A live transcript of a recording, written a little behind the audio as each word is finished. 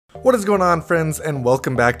What is going on, friends, and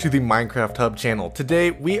welcome back to the Minecraft Hub channel.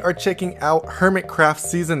 Today we are checking out Hermitcraft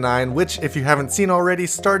Season 9, which, if you haven't seen already,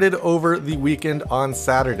 started over the weekend on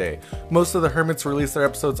Saturday. Most of the Hermits released their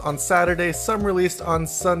episodes on Saturday, some released on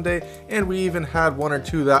Sunday, and we even had one or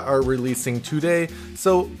two that are releasing today,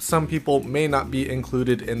 so some people may not be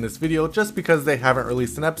included in this video just because they haven't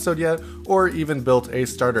released an episode yet, or even built a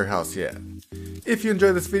starter house yet. If you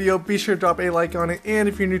enjoyed this video, be sure to drop a like on it, and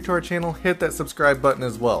if you're new to our channel, hit that subscribe button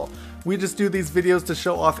as well. We just do these videos to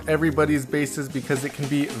show off everybody's bases because it can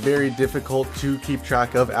be very difficult to keep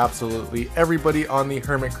track of absolutely everybody on the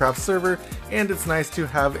Hermitcraft server, and it's nice to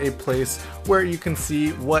have a place where you can see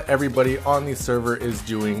what everybody on the server is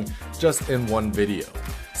doing just in one video.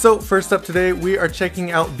 So first up today, we are checking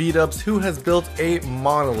out B-Dubs, who has built a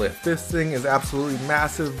monolith. This thing is absolutely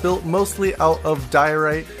massive, built mostly out of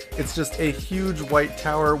diorite. It's just a huge white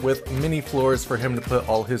tower with mini floors for him to put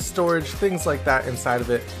all his storage, things like that inside of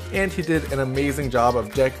it, and he did an amazing job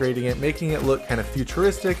of decorating it, making it look kind of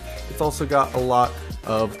futuristic. It's also got a lot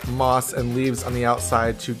of moss and leaves on the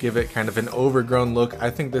outside to give it kind of an overgrown look. I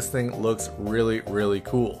think this thing looks really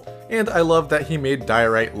cool. And I love that he made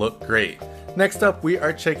diorite look great. Next up, we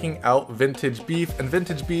are checking out Vintage Beef, and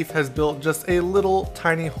Vintage Beef has built just a little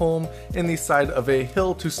tiny home in the side of a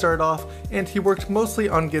hill to start off, and he worked mostly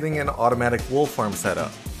on getting an automatic wool farm set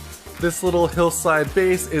up. This little hillside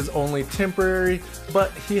base is only temporary,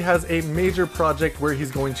 but he has a major project where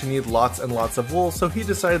he's going to need lots and lots of wool, so he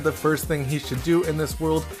decided the first thing he should do in this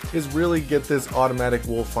world is really get this automatic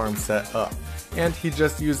wool farm set up. And he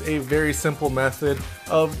just used a very simple method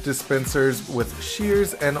of dispensers with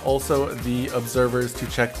shears and also the observers to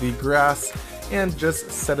check the grass, and just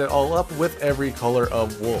set it all up with every color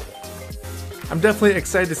of wool. I'm definitely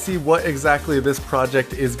excited to see what exactly this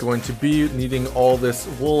project is going to be, needing all this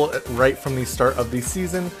wool right from the start of the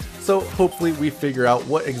season, so hopefully we figure out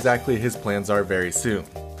what exactly his plans are very soon.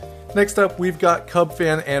 Next up, we've got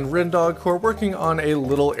Cubfan and Rendog, who are working on a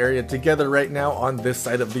little area together right now on this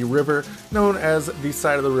side of the river, known as the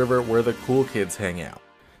side of the river where the cool kids hang out.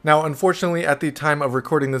 Now, unfortunately, at the time of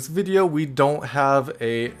recording this video, we don't have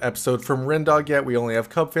an episode from Rendog yet. We only have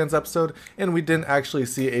Cubfan's episode, and we didn't actually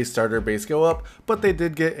see a starter base go up, but they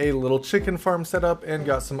did get a little chicken farm set up and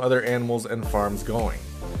got some other animals and farms going.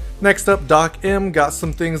 Next up, Doc M got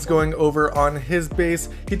some things going over on his base.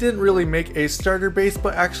 He didn't really make a starter base,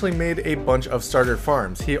 but actually made a bunch of starter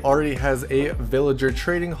farms. He already has a villager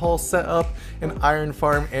trading hall set up, an iron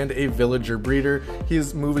farm, and a villager breeder.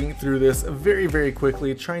 He's moving through this very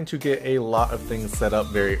quickly, trying to get a lot of things set up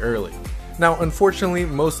very early. Now, unfortunately,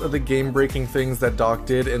 most of the game-breaking things that Doc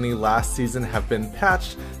did in the last season have been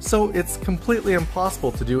patched, so it's completely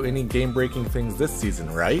impossible to do any game-breaking things this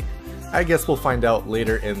season, right? I guess we'll find out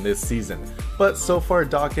later in this season. But so far,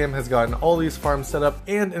 Doc M has gotten all these farms set up,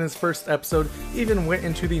 and in his first episode, even went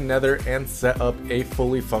into the Nether and set up a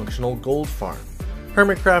fully functional gold farm.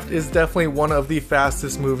 Hermitcraft is definitely one of the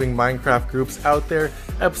fastest moving Minecraft groups out there.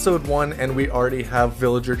 Episode 1, and we already have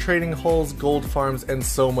villager trading halls, gold farms, and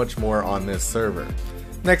so much more on this server.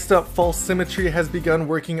 Next up, False Symmetry has begun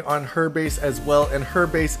working on her base as well, and her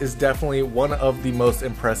base is definitely one of the most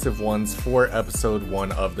impressive ones for episode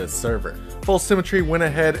 1 of this server. False Symmetry went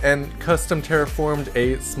ahead and custom terraformed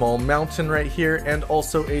a small mountain right here, and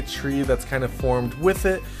also a tree that's kind of formed with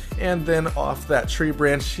it, and then off that tree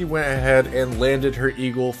branch she went ahead and landed her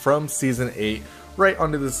eagle from season 8 right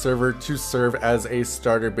onto the server to serve as a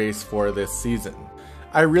starter base for this season.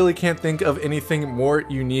 I really can't think of anything more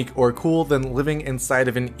unique or cool than living inside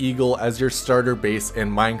of an eagle as your starter base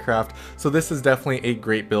in Minecraft, so this is definitely a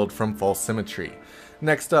great build from False Symmetry.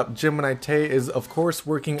 Next up, Gemini Tay is of course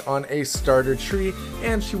working on a starter tree,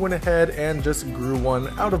 and she went ahead and just grew one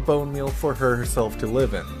out of bone meal for herself to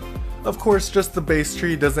live in. Of course, just the base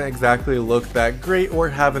tree doesn't exactly look that great or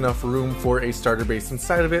have enough room for a starter base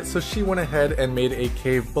inside of it, so she went ahead and made a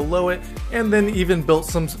cave below it, and then even built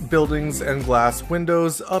some buildings and glass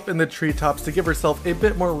windows up in the treetops to give herself a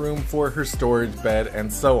bit more room for her storage bed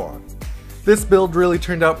and so on. This build really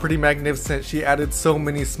turned out pretty magnificent. She added so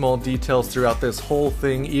many small details throughout this whole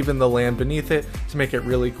thing, even the land beneath it, to make it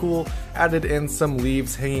really cool, added in some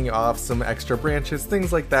leaves hanging off, some extra branches,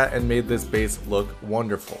 things like that, and made this base look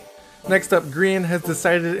wonderful. Next up, Grian has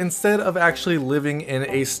decided instead of actually living in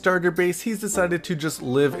a starter base, he's decided to just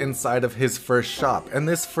live inside of his first shop, and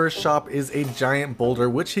this first shop is a giant boulder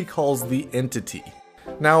which he calls the Entity.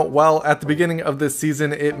 Now, while at the beginning of this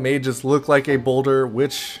season it may just look like a boulder,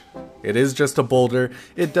 which It is just a boulder.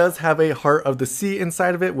 It does have a Heart of the Sea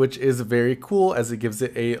inside of it, which is very cool as it gives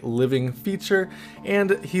it a living feature,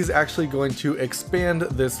 and he's actually going to expand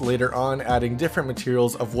this later on, adding different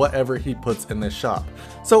materials of whatever he puts in this shop.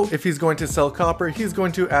 So if he's going to sell copper, he's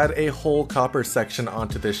going to add a whole copper section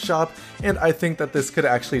onto this shop, and I think that this could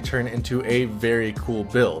actually turn into a very cool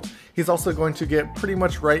build. He's also going to get pretty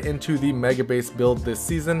much right into the Mega Base build this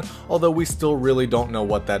season, although we still really don't know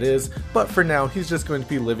what that is, but for now he's just going to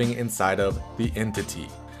be living inside of the entity.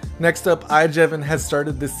 Next up, iJevin has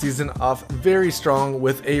started this season off very strong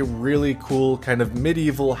with a really cool kind of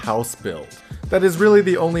medieval house build. That is really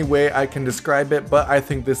the only way I can describe it, but I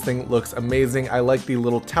think this thing looks amazing. I like the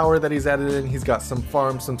little tower that he's added in. He's got some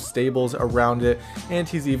farms, some stables around it, and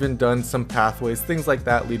he's even done some pathways, things like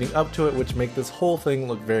that leading up to it, which make this whole thing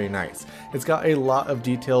look very nice. It's got a lot of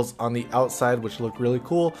details on the outside which look really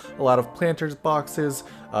cool, a lot of planters boxes,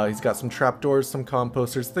 he's got some trapdoors, some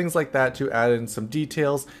composters, things like that to add in some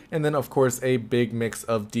details, and then of course a big mix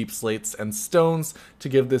of deep slates and stones to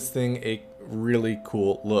give this thing a really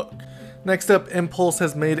cool look. Next up, Impulse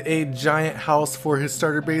has made a giant house for his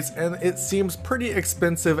starter base, and it seems pretty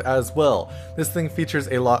expensive as well. This thing features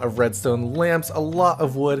a lot of redstone lamps, a lot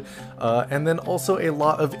of wood, and then also a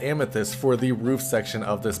lot of amethyst for the roof section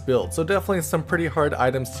of this build. So definitely some pretty hard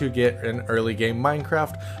items to get in early game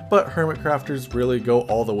Minecraft, but Hermitcrafters really go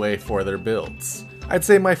all the way for their builds. I'd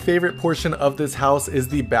say my favorite portion of this house is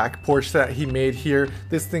the back porch that he made here.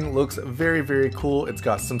 This thing looks very cool. It's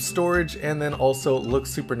got some storage and then also looks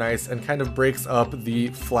super nice and kind of breaks up the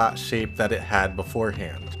flat shape that it had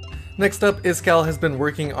beforehand. Next up, iskall has been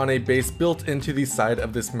working on a base built into the side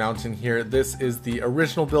of this mountain here. This is the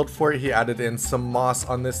original build for it. He added in some moss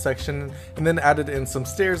on this section and then added in some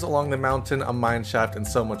stairs along the mountain, a mine shaft, and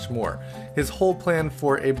so much more. His whole plan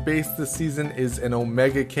for a base this season is an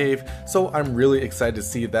Omega cave, so I'm really excited to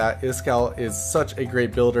see that. Iskall is such a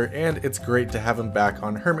great builder, and it's great to have him back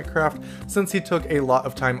on Hermitcraft since he took a lot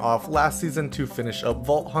of time off last season to finish up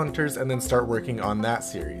Vault Hunters and then start working on that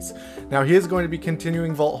series. Now he is going to be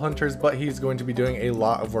continuing Vault Hunters, but he's going to be doing a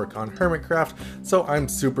lot of work on Hermitcraft, so I'm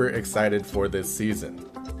super excited for this season.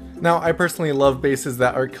 Now, I personally love bases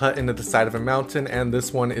that are cut into the side of a mountain, and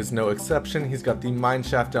this one is no exception. He's got the mine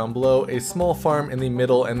shaft down below, a small farm in the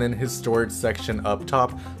middle, and then his storage section up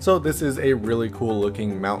top, so this is a really cool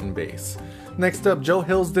looking mountain base. Next up, Joe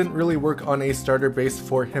Hills didn't really work on a starter base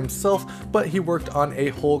for himself, but he worked on a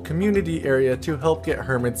whole community area to help get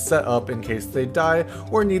hermits set up in case they die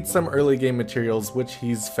or need some early game materials which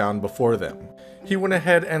he's found before them. He went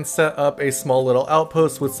ahead and set up a small little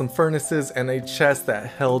outpost with some furnaces and a chest that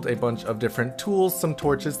held a bunch of different tools, some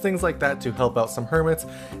torches, things like that to help out some hermits,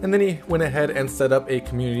 and then he went ahead and set up a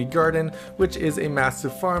community garden, which is a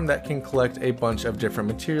massive farm that can collect a bunch of different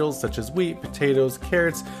materials such as wheat, potatoes,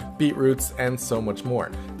 carrots, beetroots, and so much more.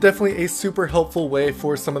 Definitely a super helpful way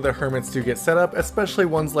for some of the hermits to get set up, especially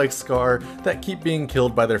ones like Scar that keep being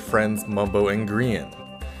killed by their friends Mumbo and Grian.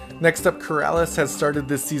 Next up, Corrales has started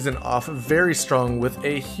this season off very strong with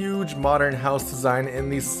a huge modern house design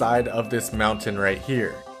in the side of this mountain right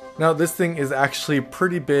here. Now this thing is actually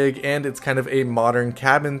pretty big and it's kind of a modern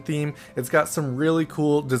cabin theme. It's got some really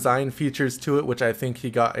cool design features to it, which I think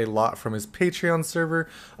he got a lot from his Patreon server.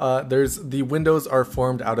 The windows are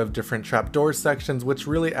formed out of different trapdoor sections, which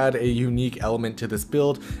really add a unique element to this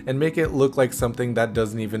build and make it look like something that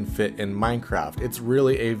doesn't even fit in Minecraft. It's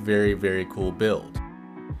really a very cool build.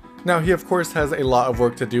 Now he of course has a lot of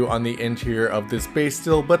work to do on the interior of this base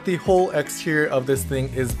still, but the whole exterior of this thing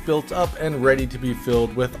is built up and ready to be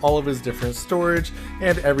filled with all of his different storage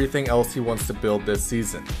and everything else he wants to build this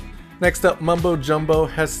season. Next up, Mumbo Jumbo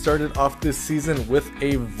has started off this season with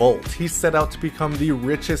a vault. He set out to become the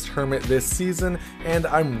richest hermit this season, and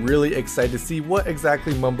I'm really excited to see what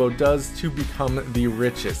exactly Mumbo does to become the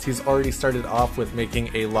richest. He's already started off with making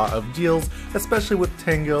a lot of deals, especially with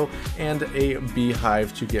Tango and a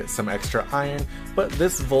beehive to get some extra iron, but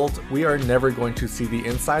this vault we are never going to see the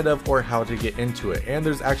inside of or how to get into it, and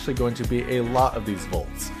there's actually going to be a lot of these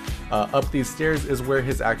vaults. Up these stairs is where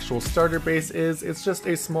his actual starter base is. It's just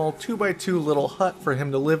a small 2x2 little hut for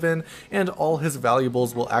him to live in, and all his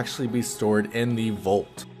valuables will actually be stored in the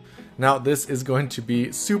vault. Now this is going to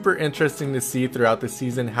be super interesting to see throughout the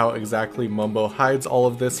season how exactly Mumbo hides all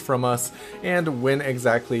of this from us, and when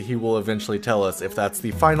exactly he will eventually tell us, if that's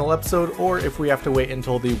the final episode or if we have to wait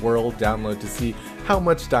until the world download to see how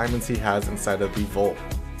much diamonds he has inside of the vault.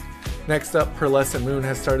 Next up, Pearlescent Moon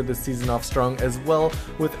has started the season off strong as well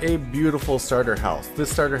with a beautiful starter house.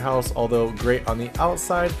 This starter house, although great on the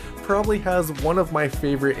outside, probably has one of my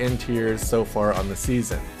favorite interiors so far on the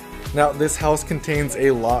season. Now this house contains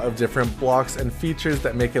a lot of different blocks and features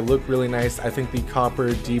that make it look really nice. I think the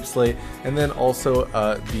copper, deep slate, and then also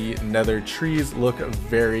the nether trees look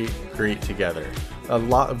very great together. A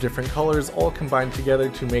lot of different colors all combined together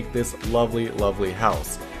to make this lovely, lovely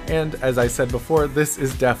house. And as I said before, this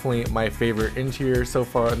is definitely my favorite interior so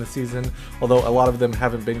far in the season. Although a lot of them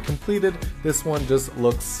haven't been completed, this one just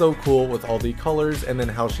looks so cool with all the colors and then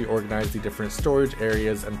how she organized the different storage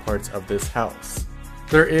areas and parts of this house.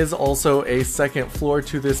 There is also a second floor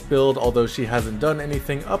to this build, although she hasn't done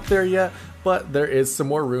anything up there yet, but there is some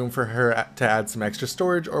more room for her to add some extra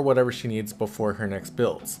storage or whatever she needs before her next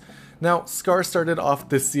builds. Now, Scar started off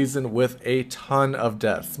this season with a ton of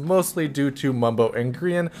deaths, mostly due to Mumbo and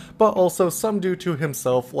Grian, but also some due to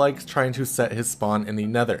himself, like trying to set his spawn in the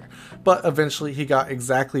nether. But eventually he got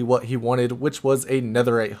exactly what he wanted, which was a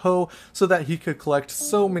netherite hoe, so that he could collect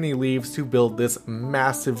so many leaves to build this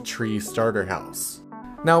massive tree starter house.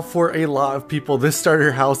 Now for a lot of people this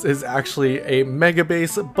starter house is actually a mega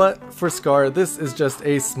base, but for Scar this is just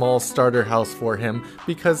a small starter house for him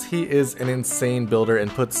because he is an insane builder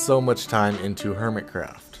and puts so much time into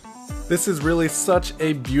Hermitcraft. This is really such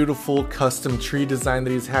a beautiful custom tree design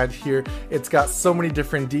that he's had here. It's got so many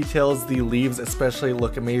different details. The leaves especially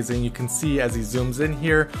look amazing. You can see as he zooms in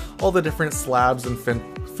here all the different slabs and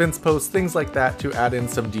fence posts, things like that, to add in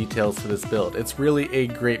some details to this build. It's really a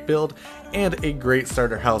great build and a great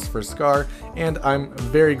starter house for Scar, and I'm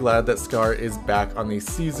very glad that Scar is back on the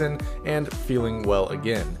season and feeling well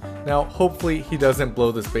again. Now hopefully he doesn't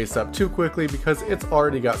blow this base up too quickly because it's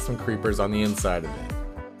already got some creepers on the inside of it.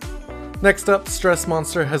 Next up, Stress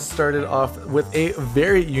Monster has started off with a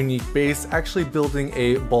very unique base, actually building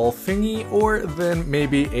a ball thingy or then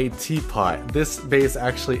maybe a teapot. This base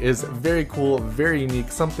actually is very cool, very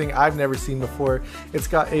unique, something I've never seen before. It's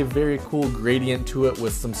got a very cool gradient to it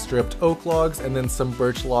with some stripped oak logs and then some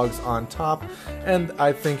birch logs on top, and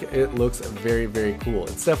I think it looks very, very cool.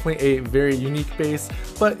 It's definitely a very unique base,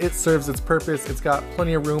 but it serves its purpose. It's got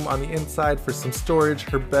plenty of room on the inside for some storage,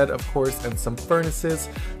 her bed of course, and some furnaces,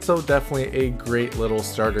 so definitely a great little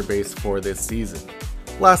starter base for this season.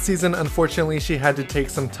 Last season, unfortunately, she had to take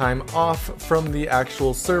some time off from the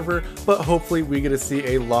actual server, but hopefully we get to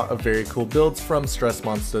see a lot of very cool builds from Stress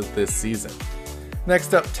Monster this season.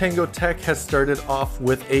 Next up, Tango Tech has started off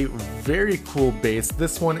with a very cool base.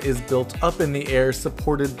 This one is built up in the air,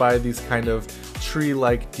 supported by these kind of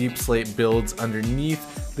tree-like deep slate builds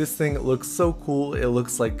underneath. This thing looks so cool. It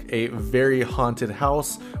looks like a very haunted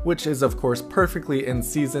house, which is of course perfectly in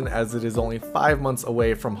season as it is only 5 months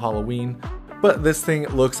away from Halloween. But this thing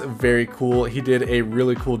looks very cool. He did a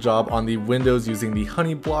really cool job on the windows using the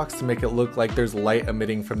honey blocks to make it look like there's light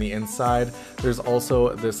emitting from the inside. There's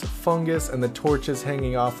also this fungus and the torches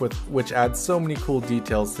hanging off, with which adds so many cool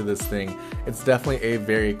details to this thing. It's definitely a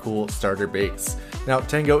very cool starter base. Now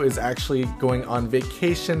Tango is actually going on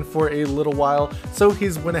vacation for a little while, so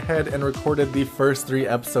he's went ahead and recorded the first 3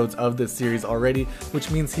 episodes of this series already,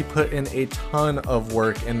 which means he put in a ton of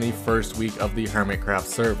work in the first week of the Hermitcraft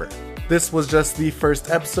server. This was just the first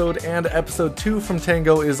episode, and episode 2 from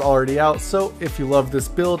Tango is already out, so if you love this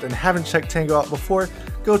build and haven't checked Tango out before,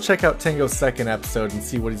 go check out Tango's second episode and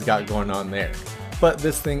see what he's got going on there. But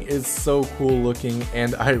this thing is so cool looking,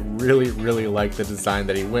 and I really, really like the design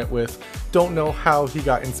that he went with. Don't know how he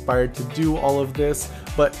got inspired to do all of this,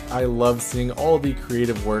 but I love seeing all the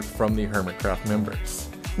creative work from the Hermitcraft members.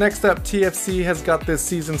 Next up, TFC has got this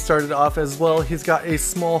season started off as well. He's got a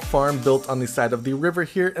small farm built on the side of the river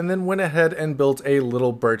here, and then went ahead and built a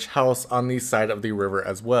little birch house on the side of the river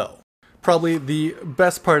as well. Probably the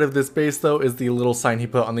best part of this base though is the little sign he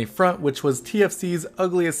put on the front, which was TFC's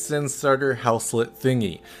Ugliest Sin Starter Houselet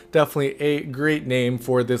Thingy. Definitely a great name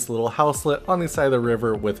for this little houselet on the side of the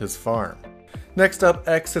river with his farm. Next up,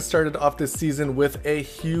 X has started off this season with a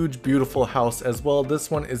huge, beautiful house as well. This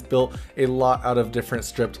one is built a lot out of different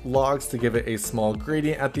stripped logs to give it a small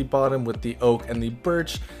gradient at the bottom with the oak and the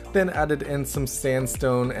birch, then added in some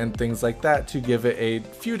sandstone and things like that to give it a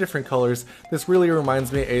few different colors. This really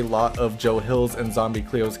reminds me a lot of Joe Hill's and Zombie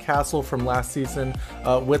Cleo's castle from last season,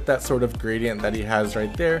 with that sort of gradient that he has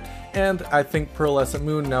right there. And I think Pearlescent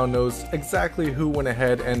Moon now knows exactly who went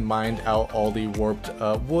ahead and mined out all the warped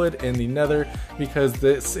wood in the nether, because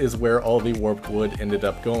this is where all the warped wood ended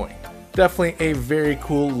up going. Definitely a very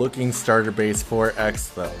cool looking starter base for X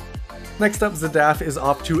though. Next up, Zadaf is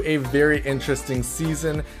off to a very interesting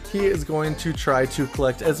season. He is going to try to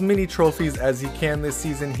collect as many trophies as he can this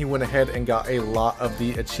season. He went ahead and got a lot of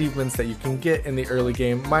the achievements that you can get in the early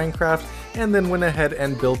game Minecraft, and then went ahead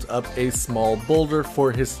and built up a small boulder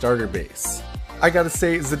for his starter base. I gotta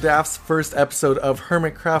say, Zadaf's first episode of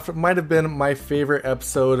Hermitcraft might have been my favorite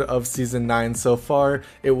episode of Season 9 so far.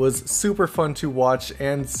 It was super fun to watch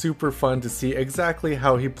and super fun to see exactly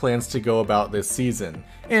how he plans to go about this season.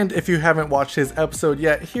 And if you haven't watched his episode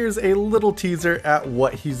yet, here's a little teaser at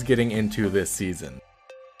what he's getting into this season.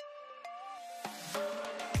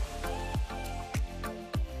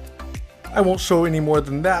 I won't show any more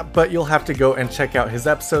than that, but you'll have to go and check out his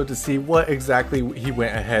episode to see what exactly he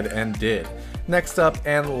went ahead and did. Next up,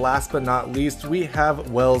 and last but not least, we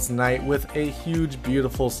have Wells Night with a huge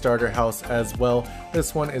beautiful starter house as well.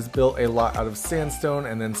 This one is built a lot out of sandstone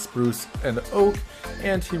and then spruce and oak,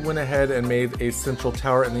 and he went ahead and made a central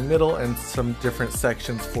tower in the middle and some different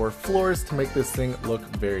sections for floors to make this thing look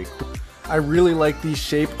very cool. I really like the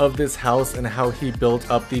shape of this house and how he built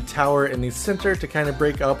up the tower in the center to kind of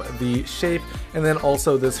break up the shape, and then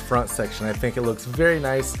also this front section. I think it looks very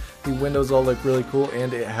nice. The windows all look really cool,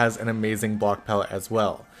 and it has an amazing block palette as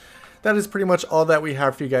well. That is pretty much all that we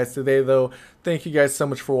have for you guys today though. Thank you guys so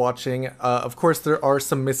much for watching. Of course, there are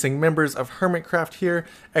some missing members of Hermitcraft here.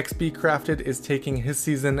 XB Crafted is taking his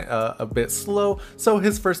season a bit slow, so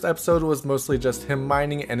his first episode was mostly just him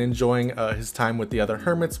mining and enjoying his time with the other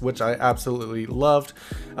hermits, which I absolutely loved.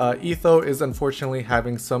 Etho is unfortunately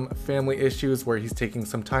having some family issues where he's taking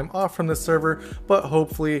some time off from the server, but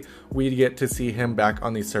hopefully we get to see him back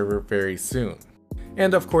on the server very soon.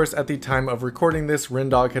 And of course, at the time of recording this,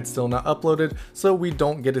 Rendog had still not uploaded, so we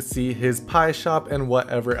don't get to see his pie shop and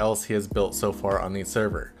whatever else he has built so far on the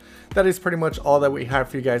server. That is pretty much all that we have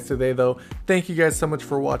for you guys today though. Thank you guys so much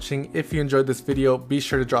for watching. If you enjoyed this video, be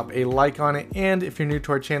sure to drop a like on it, and if you're new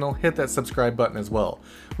to our channel, hit that subscribe button as well.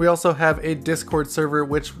 We also have a Discord server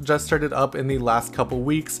which just started up in the last couple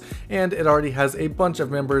weeks, and it already has a bunch of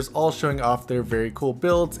members all showing off their very cool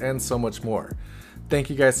builds and so much more. Thank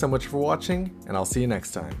you guys so much for watching, and I'll see you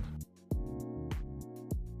next time.